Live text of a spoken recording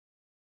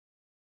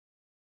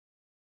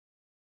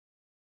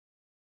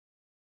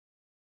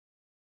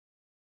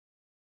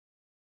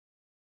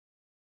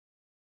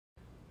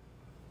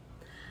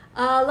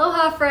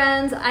Aloha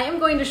friends, I am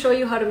going to show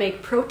you how to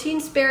make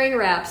protein sparing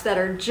wraps that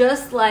are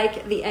just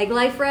like the Egg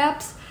Life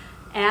wraps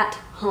at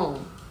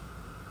home.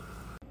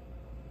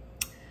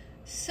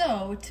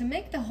 So to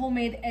make the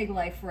homemade Egg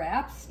Life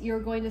wraps,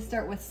 you're going to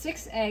start with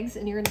 6 eggs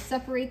and you're going to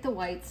separate the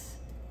whites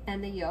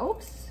and the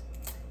yolks.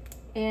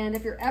 And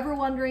if you're ever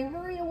wondering,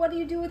 Maria, what do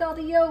you do with all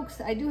the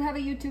yolks? I do have a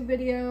YouTube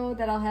video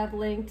that I'll have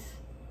linked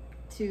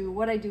to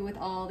what I do with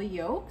all the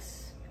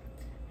yolks,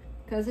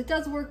 because it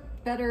does work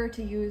better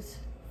to use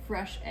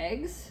fresh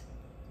eggs.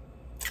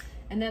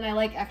 And then I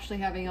like actually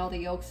having all the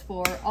yolks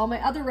for all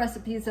my other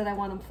recipes that I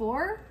want them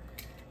for.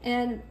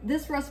 And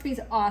this recipe is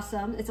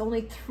awesome. It's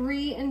only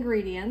 3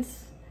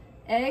 ingredients: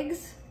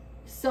 eggs,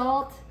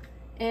 salt,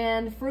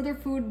 and Further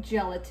Food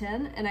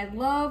gelatin. And I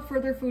love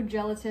Further Food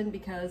gelatin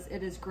because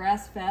it is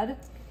grass-fed.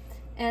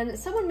 And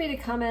someone made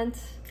a comment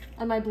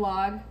on my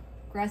blog,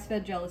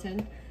 grass-fed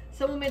gelatin.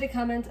 Someone made a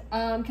comment,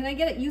 can I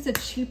use a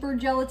cheaper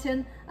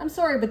gelatin? I'm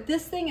sorry, but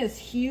this thing is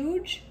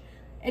huge.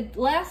 It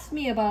lasts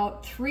me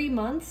about 3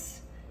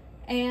 months,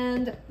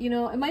 and you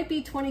know, it might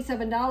be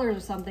 $27 or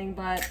something,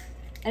 but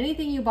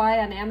anything you buy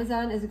on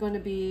Amazon is going to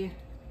be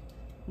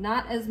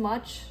not as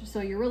much,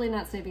 so you're really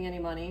not saving any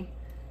money.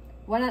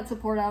 Why not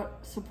support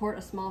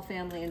a small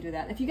family and do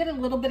that? If you get a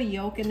little bit of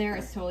yolk in there,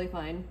 it's totally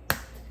fine.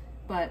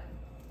 But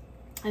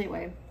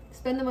anyway,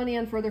 spend the money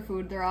on Further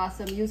Food. They're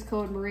awesome. Use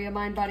code Maria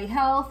Mind Body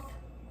Health,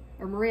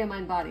 or Maria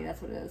Mind Body,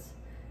 that's what it is.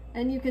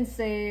 And you can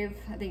save,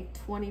 I think,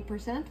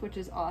 20%, which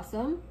is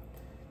awesome.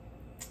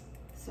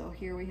 So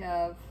here we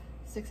have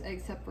 6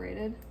 eggs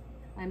separated.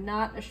 I'm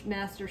not a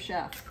master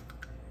chef.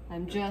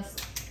 I'm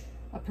just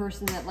a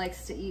person that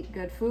likes to eat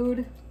good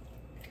food.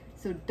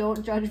 So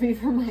don't judge me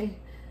for my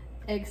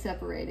egg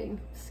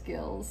separating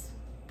skills.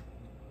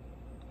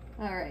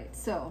 All right,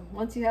 so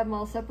once you have them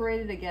all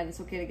separated, again, it's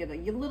okay to get a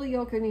little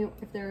yolk in you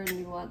if there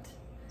you want.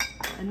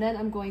 And then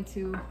I'm going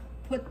to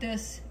put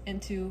this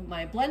into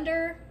my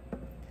blender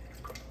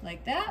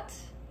like that.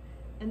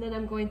 And then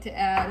I'm going to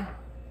add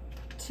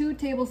 2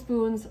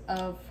 tablespoons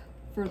of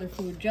Further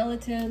Food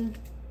gelatin.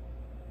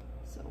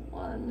 So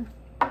 1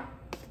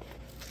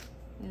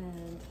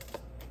 and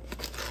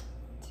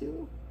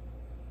 2.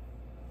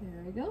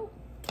 There we go.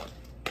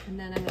 And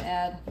then I'm gonna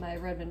add my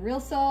Redmond real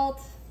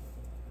salt.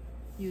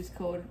 Use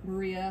code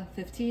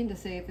Maria15 to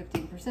save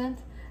 15%.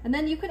 And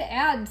then you could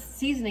add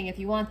seasoning if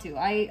you want to.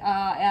 I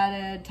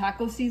added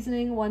taco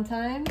seasoning one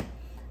time.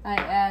 I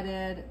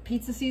added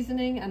pizza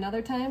seasoning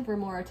another time for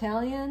more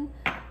Italian.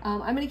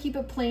 I'm gonna keep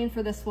it plain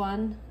for this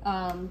one,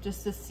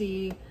 just to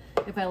see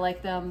if I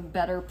like them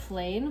better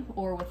plain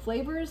or with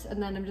flavors.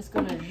 And then I'm just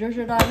gonna zhuzh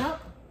it on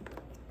up.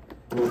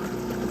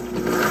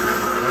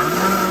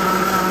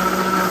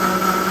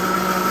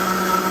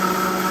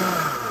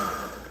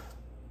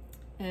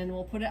 And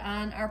we'll put it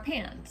on our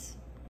pans.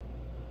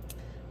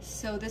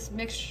 So this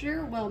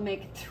mixture will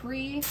make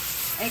 3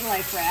 Egg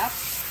Life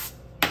wraps.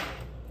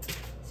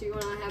 So you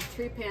wanna have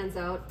 3 pans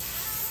out.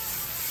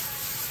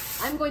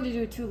 I'm going to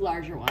do 2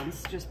 larger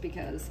ones just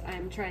because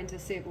I'm trying to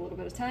save a little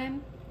bit of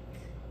time.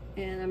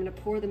 And I'm gonna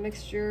pour the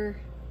mixture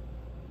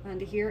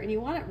onto here, and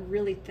you want it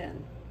really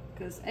thin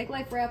because Egg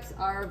Life wraps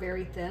are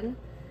very thin.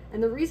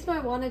 And the reason I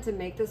wanted to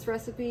make this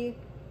recipe,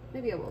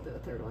 maybe I will do a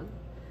 3rd one.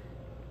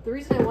 The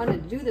reason I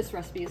wanted to do this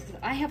recipe is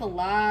because I have a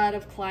lot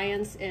of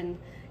clients in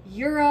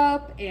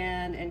Europe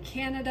and in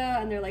Canada,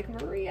 and they're like,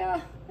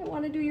 Maria, I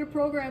want to do your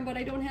program, but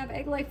I don't have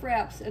Egg Life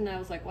wraps. And I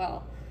was like,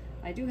 well,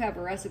 I do have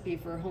a recipe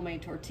for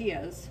homemade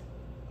tortillas,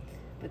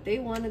 but they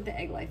wanted the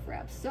Egg Life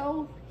wraps.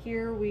 So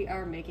here we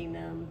are making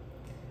them.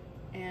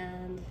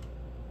 And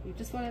you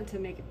just want it to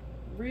make it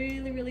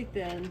really, really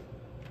thin.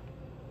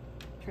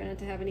 Try not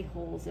to have any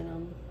holes in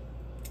them.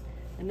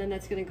 And then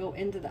that's going to go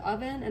into the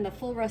oven, and the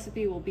full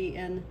recipe will be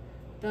in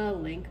the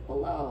link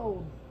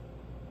below.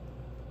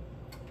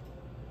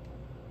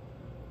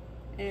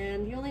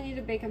 And you only need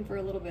to bake them for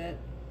a little bit,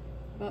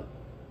 about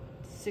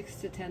 6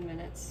 to 10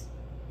 minutes.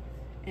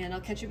 And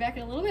I'll catch you back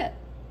in a little bit.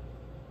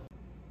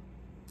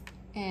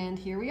 And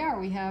here we are,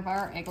 we have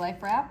our Egg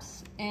Life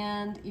wraps,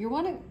 and you're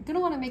gonna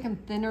wanna make them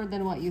thinner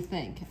than what you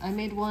think. I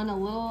made one a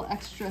little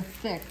extra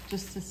thick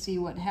just to see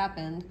what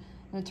happened,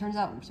 and it turns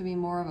out to be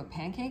more of a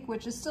pancake,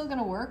 which is still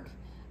gonna work.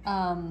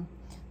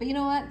 But you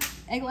know what?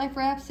 Egg Life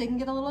wraps, they can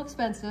get a little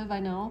expensive, I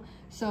know.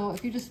 So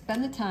if you just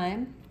spend the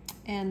time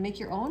and make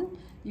your own,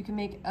 you can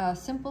make a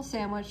simple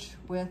sandwich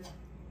with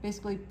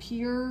basically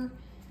pure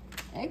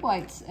egg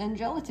whites and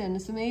gelatin.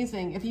 It's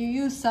amazing. If you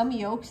use some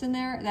yolks in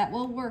there, that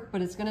will work,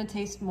 but it's gonna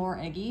taste more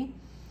eggy.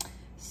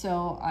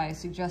 So I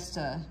suggest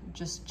to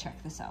just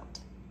check this out.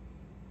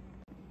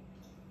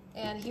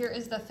 And here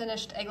is the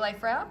finished Egg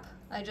Life wrap.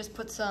 I just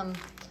put some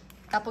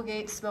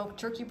Applegate smoked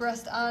turkey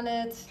breast on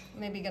it.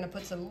 Maybe gonna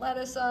put some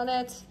lettuce on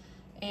it,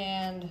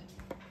 and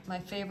my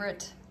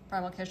favorite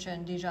Primal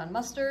Kitchen Dijon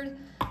mustard.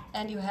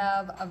 And you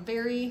have a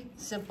very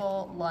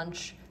simple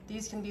lunch.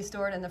 These can be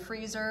stored in the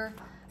freezer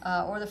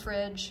or the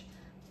fridge.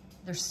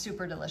 They're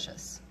super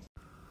delicious.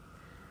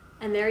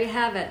 And there you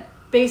have it.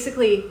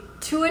 Basically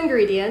 2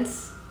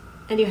 ingredients,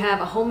 and you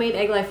have a homemade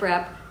Egg Life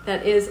wrap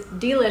that is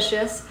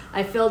delicious.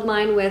 I filled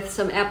mine with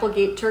some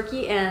Applegate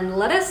turkey and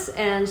lettuce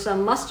and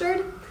some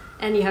mustard,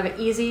 and you have an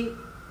easy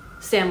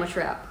sandwich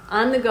wrap.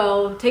 On the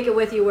go, take it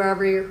with you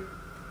wherever you're.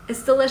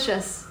 It's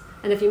delicious.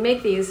 And if you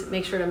make these,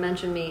 make sure to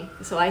mention me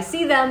so I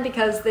see them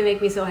because they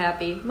make me so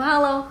happy.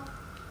 Mahalo!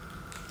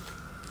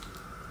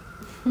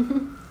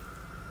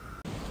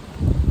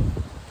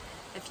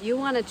 If you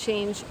want to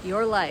change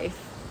your life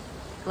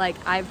like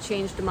I've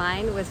changed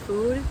mine with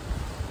food,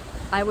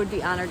 I would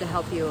be honored to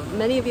help you.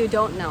 Many of you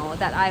don't know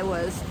that I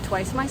was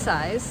twice my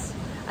size.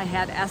 I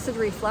had acid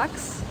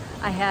reflux.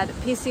 I had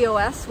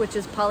PCOS, which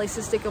is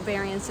polycystic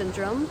ovarian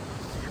syndrome.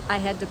 I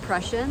had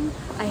depression.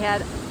 I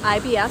had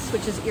IBS,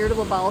 which is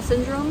irritable bowel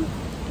syndrome,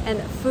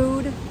 and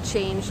food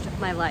changed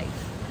my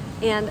life.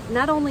 And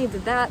not only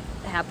did that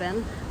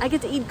happen, I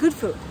get to eat good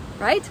food,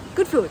 right?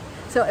 Good food.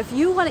 So if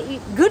you want to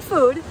eat good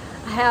food,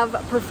 I have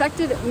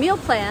perfected meal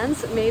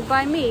plans made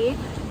by me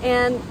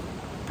and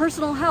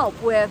personal help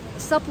with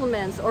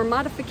supplements or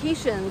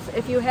modifications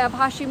if you have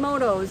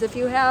Hashimoto's, if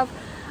you have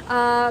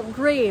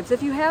Graves,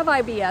 if you have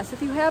IBS,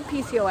 if you have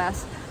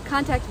PCOS,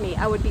 contact me.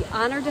 I would be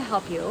honored to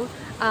help you.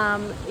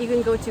 You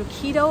can go to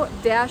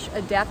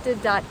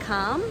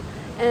keto-adapted.com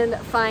and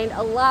find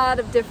a lot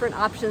of different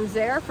options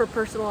there for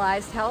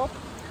personalized help,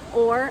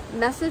 or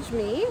message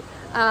me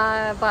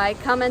by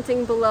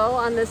commenting below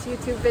on this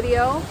YouTube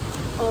video,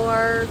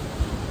 or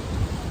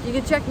you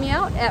can check me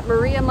out at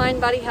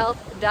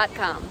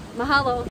mariamindbodyhealth.com. Mahalo!